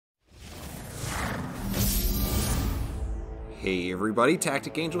Hey everybody,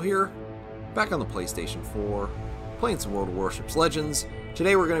 TacticAngel here, back on the PlayStation 4, playing some World of Warships Legends.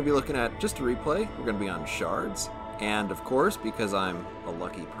 Today we're going to be looking at just a replay. We're going to be on Shards, and of course, because I'm a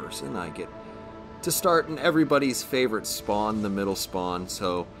lucky person, I get to start in everybody's favorite spawn, the middle spawn.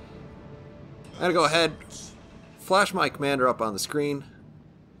 So I'm going to go ahead, flash my commander up on the screen.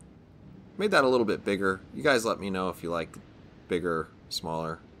 Made that a little bit bigger. You guys let me know if you like bigger,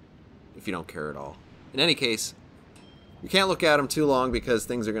 smaller, if you don't care at all. In any case, you can't look at them too long because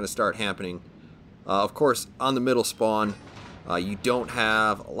things are going to start happening. Of course, on the middle spawn, you don't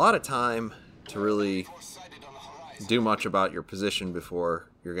have a lot of time to really do much about your position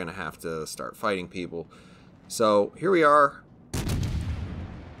before you're going to have to start fighting people. So here we are,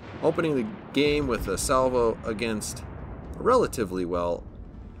 opening the game with a salvo against a relatively well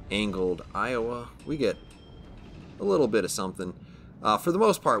angled Iowa. We get a little bit of something. For the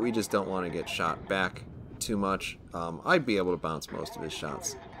most part, we just don't want to get shot back too much. I'd be able to bounce most of his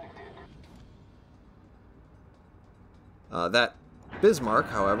shots. That Bismarck,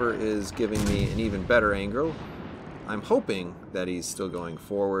 however, is giving me an even better angle. I'm hoping that he's still going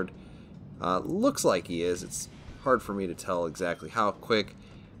forward. Looks like he is. It's hard for me to tell exactly how quick.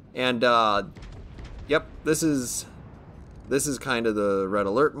 And yep, this is kind of the red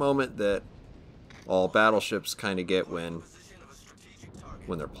alert moment that all battleships kind of get when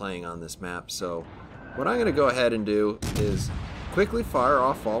they're playing on this map. So what I'm going to go ahead and do is quickly fire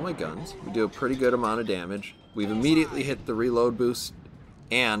off all my guns. We do a pretty good amount of damage. We've immediately hit the reload boost,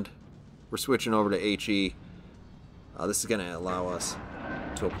 and we're switching over to HE. This is going to allow us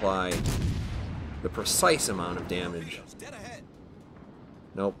to apply the precise amount of damage.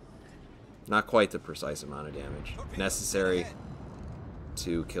 Nope, not quite the precise amount of damage necessary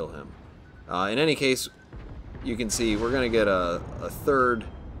to kill him. In any case, you can see we're going to get a third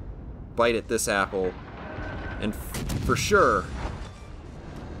bite at this apple, and for sure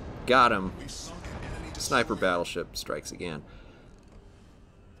got him. Sniper battleship strikes again.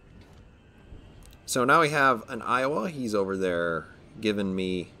 So now we have an Iowa. He's over there giving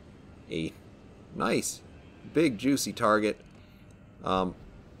me a nice big juicy target. The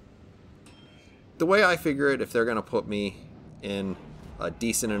way I figure it, if they're gonna put me in a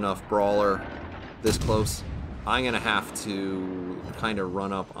decent enough brawler this close, I'm gonna have to kind of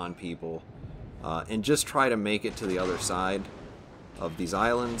run up on people and just try to make it to the other side of these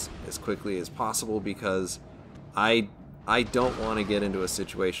islands as quickly as possible, because I don't want to get into a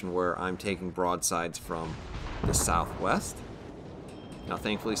situation where I'm taking broadsides from the southwest. Now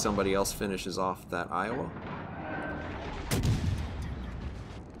thankfully somebody else finishes off that Iowa.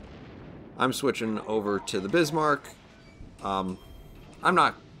 I'm switching over to the Bismarck. I'm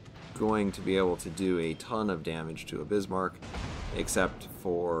not going to be able to do a ton of damage to a Bismarck except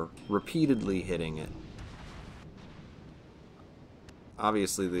for repeatedly hitting it.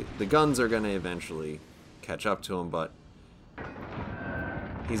 Obviously the guns are going to eventually catch up to him, but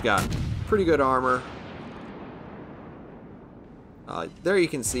he's got pretty good armor. There you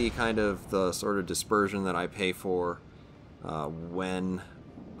can see kind of the sort of dispersion that I pay for when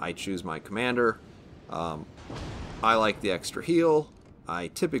I choose my commander. I like the extra heal. I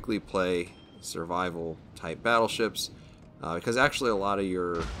typically play survival type battleships because actually a lot of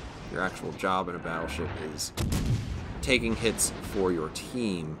your actual job in a battleship is taking hits for your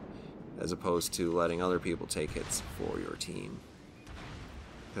team as opposed to letting other people take hits for your team.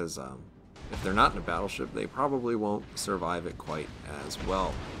 Because if they're not in a battleship, they probably won't survive it quite as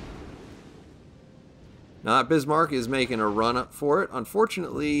well. Now that Bismarck is making a run up for it.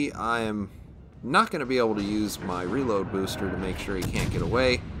 Unfortunately, I am not going to be able to use my reload booster to make sure he can't get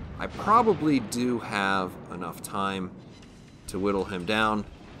away. I probably do have enough time to whittle him down.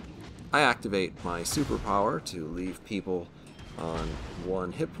 I activate my superpower to leave people on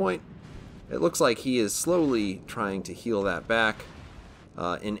 1 hit point. It looks like he is slowly trying to heal that back.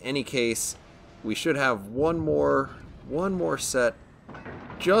 In any case, we should have one more set.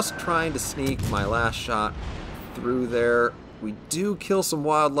 Just trying to sneak my last shot through there. We do kill some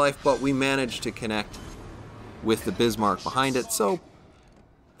wildlife, but we manage to connect with the Bismarck behind it, so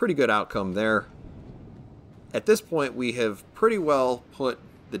pretty good outcome there. At this point, we have pretty well put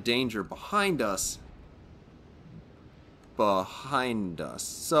the danger behind us.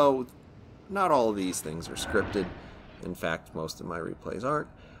 So not all of these things are scripted. In fact, most of my replays aren't.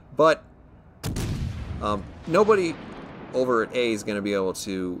 But nobody over at A is going to be able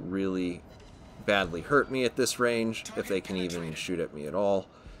to really badly hurt me at this range, if they can even shoot at me at all.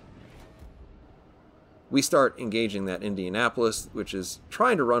 We start engaging that Indianapolis, which is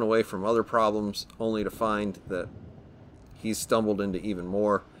trying to run away from other problems, only to find that he's stumbled into even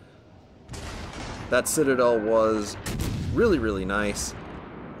more. That Citadel was really, really nice.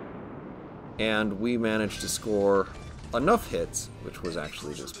 And we managed to score enough hits, which was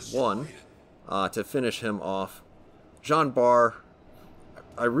actually just one, to finish him off. Jean Bart,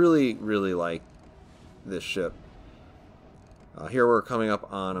 I really, really like this ship. Here we're coming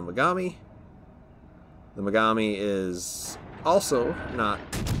up on a Megami. The Megami is also not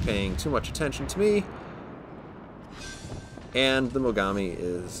paying too much attention to me. And the Megami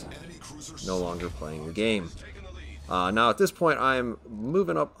is no longer playing the game. Now at this point I'm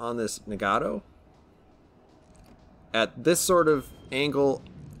moving up on this Nagato. At this sort of angle,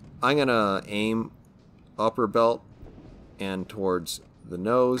 I'm going to aim upper belt and towards the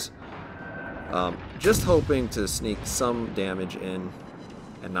nose. Just hoping to sneak some damage in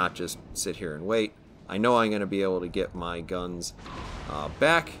and not just sit here and wait. I know I'm going to be able to get my guns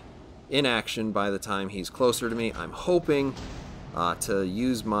back in action by the time he's closer to me. I'm hoping to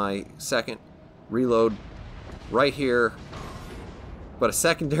use my second reload right here, but a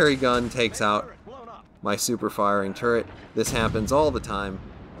secondary gun takes out my super firing turret. This happens all the time.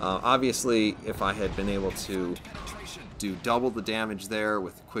 Obviously, if I had been able to do double the damage there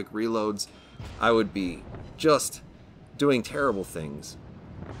with quick reloads, I would be just doing terrible things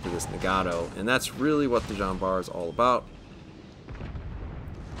to this Nagato, and that's really what the Jean Bart is all about.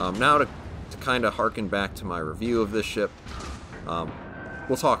 Now to kind of harken back to my review of this ship,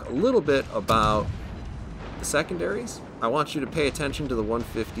 we'll talk a little bit about the secondaries. I want you to pay attention to the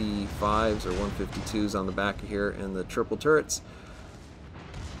 155s or 152s on the back here and the triple turrets.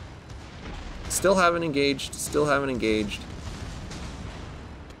 Still haven't engaged, still haven't engaged.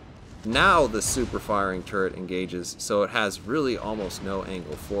 Now the super firing turret engages, so it has really almost no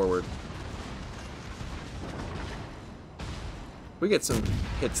angle forward. We get some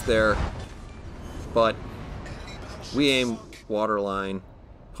hits there, but we aim waterline,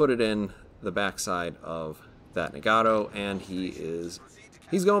 put it in the backside of that Nagato, and he's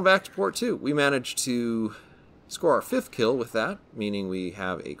going back to port 2. We managed to score our 5th kill with that, meaning we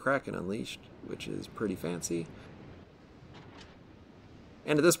have a Kraken unleashed, which is pretty fancy.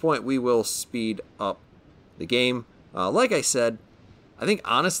 And at this point, we will speed up the game. Like I said, I think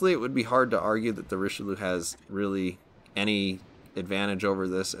honestly it would be hard to argue that the Richelieu has really any advantage over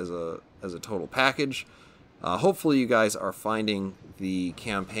this as a total package. Hopefully you guys are finding the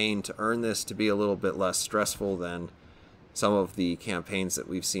campaign to earn this to be a little bit less stressful than some of the campaigns that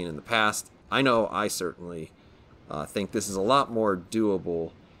we've seen in the past. I know I certainly think this is a lot more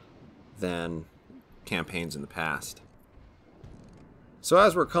doable than campaigns in the past. So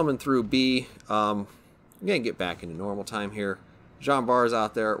as we're coming through B, I'm going to get back into normal time here. Jean Bart's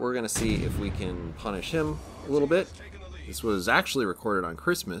out there. We're going to see if we can punish him a little bit. This was actually recorded on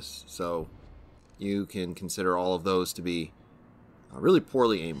Christmas, so you can consider all of those to be really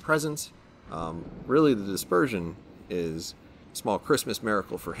poorly aimed presents. Really, the dispersion is a small Christmas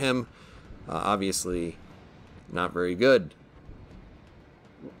miracle for him. Obviously, not very good.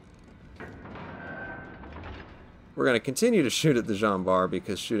 We're going to continue to shoot at the Jean Bart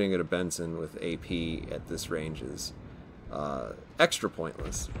because shooting at a Benson with AP at this range is extra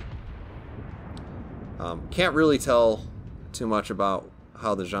pointless. Can't really tell too much about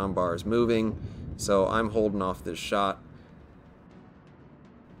how the Jean Bart is moving, so I'm holding off this shot.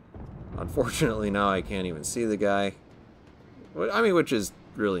 Unfortunately, now I can't even see the guy. I mean, which is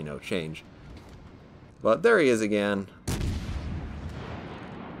really no change. But there he is again.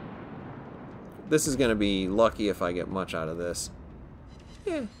 This is going to be lucky if I get much out of this.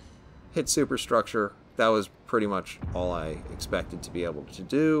 Yeah, hit superstructure. That was pretty much all I expected to be able to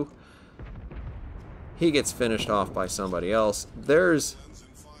do. He gets finished off by somebody else. There's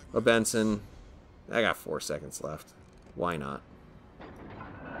a Benson. I got 4 seconds left. Why not?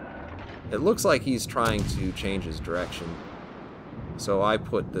 It looks like he's trying to change his direction. So I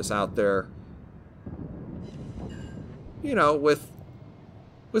put this out there. You know, with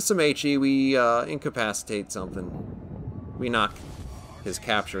some HE, we incapacitate something. We knock his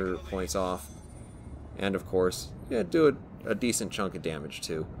capture points off. And of course, yeah, do a decent chunk of damage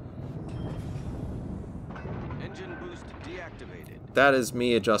too. Engine boost deactivated. That is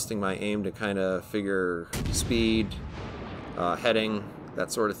me adjusting my aim to kind of figure speed, heading,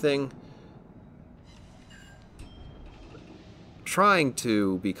 that sort of thing. Trying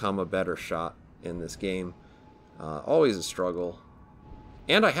to become a better shot in this game. Always a struggle.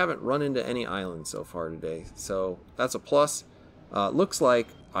 And I haven't run into any islands so far today, so that's a plus. Looks like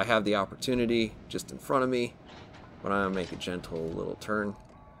I have the opportunity just in front of me, but I'm going to make a gentle little turn.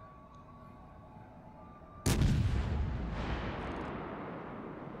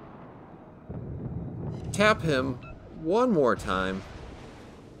 Tap him one more time,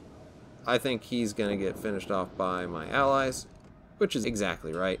 I think he's going to get finished off by my allies, which is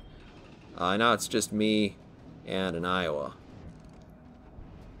exactly right. Now it's just me and an Iowa.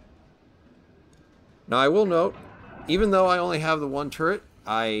 Now I will note, even though I only have the one turret,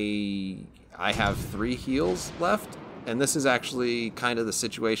 I have 3 heals left, and this is actually kind of the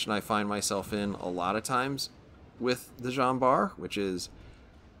situation I find myself in a lot of times with the Jean Bar, which is,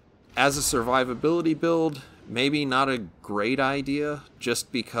 as a survivability build, maybe not a great idea,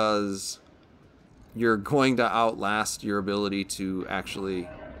 just because you're going to outlast your ability to actually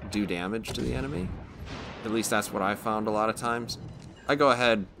do damage to the enemy. At least that's what I found a lot of times. I go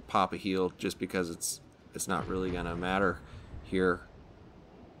ahead, pop a heal, just because it's not really going to matter here.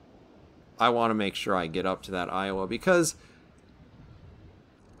 I want to make sure I get up to that Iowa, because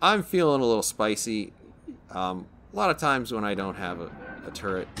I'm feeling a little spicy. A lot of times when I don't have a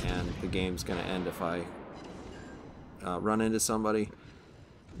turret and the game's going to end if I run into somebody,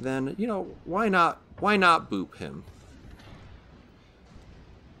 then, you know, why not boop him?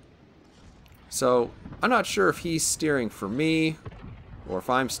 So I'm not sure if he's steering for me or if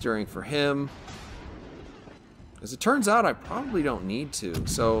I'm steering for him. As it turns out, I probably don't need to.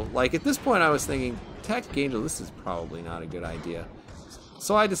 So, like, at this point I was thinking, TacticAngel, this is probably not a good idea.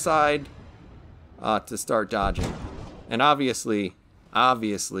 So I decide to start dodging. And obviously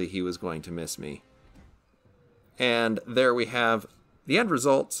he was going to miss me. And there we have the end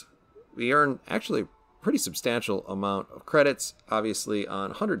result. We earn actually a pretty substantial amount of credits, obviously on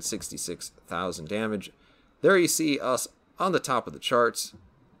 166,000 damage. There you see us on the top of the charts,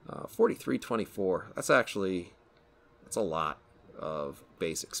 4324. That's a lot of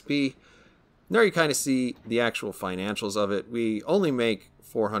base XP. There you kind of see the actual financials of it. We only make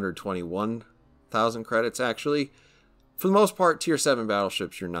 421,000 credits actually. For the most part, tier 7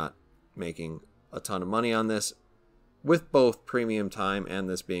 battleships, you're not making a ton of money on this. With both premium time and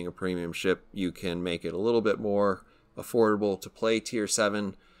this being a premium ship, you can make it a little bit more affordable to play tier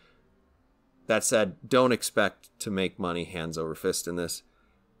 7. That said, don't expect to make money hands over fist in this.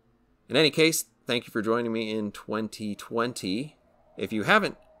 In any case, thank you for joining me in 2020. If you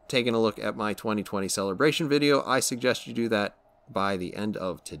haven't taken a look at my 2020 celebration video, I suggest you do that by the end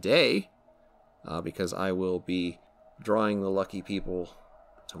of today, because I will be drawing the lucky people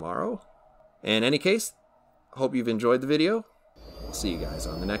tomorrow. In any case, hope you've enjoyed the video. I'll see you guys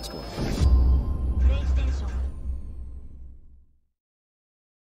on the next one.